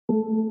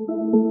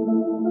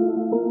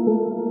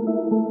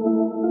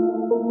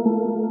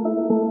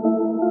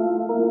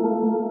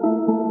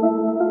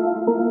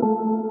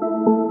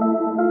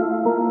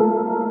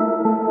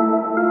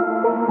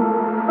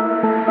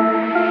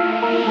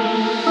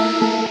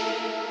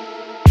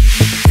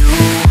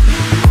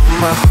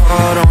my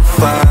heart on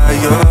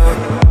fire.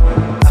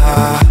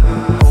 I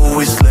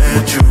always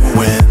let you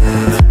win.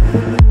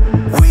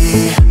 We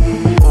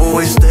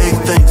always take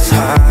things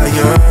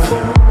higher.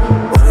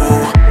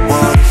 Oh,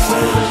 what a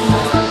sin.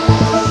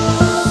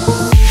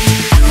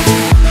 You,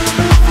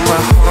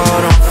 my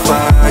heart on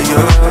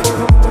fire.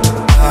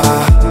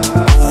 I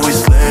always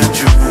let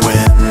you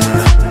win.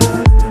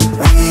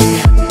 We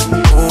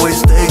always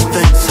take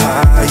things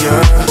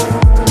higher.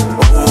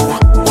 Oh,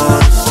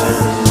 what a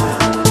sin.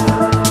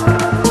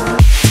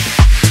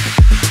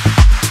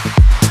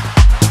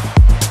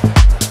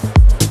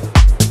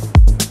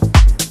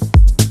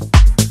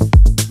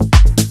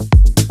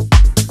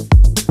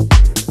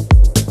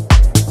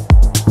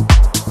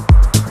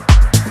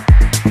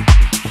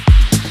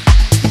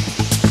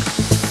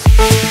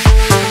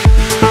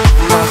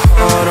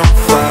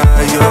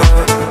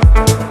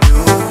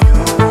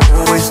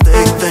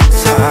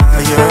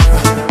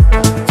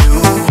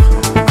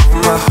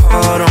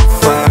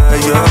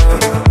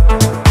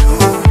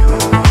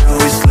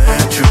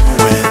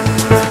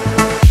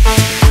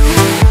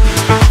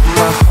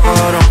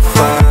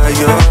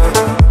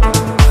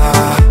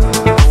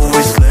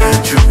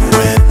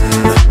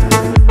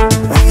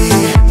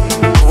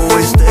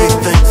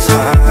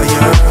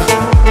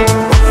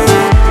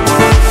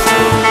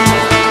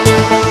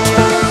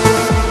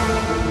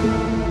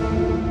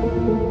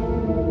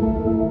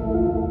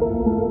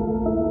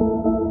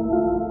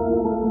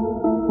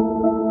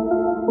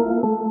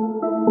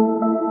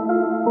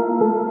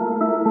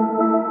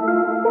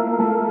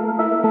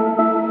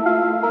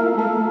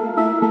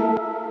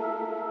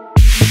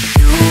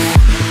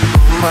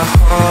 My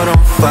heart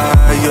on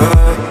fire.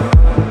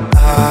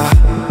 I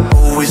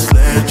always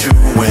let you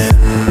win.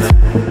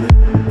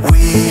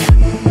 We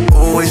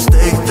always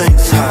take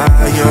things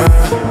higher.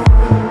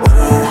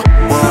 Oh,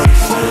 what a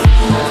sin.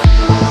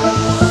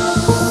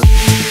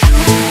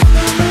 You,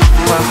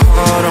 my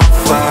heart on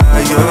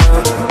fire.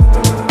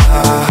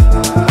 I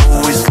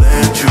always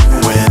let you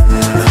win.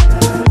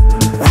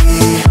 We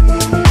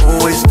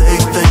always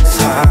take things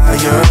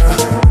higher.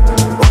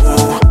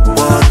 Oh,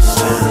 what a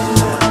sin.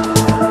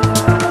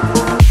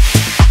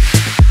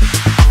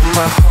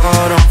 My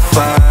heart on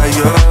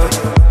fire.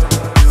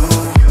 You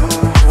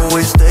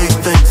always take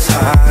things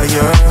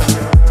higher.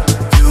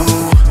 You,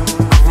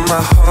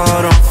 my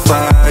heart on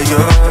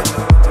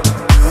fire.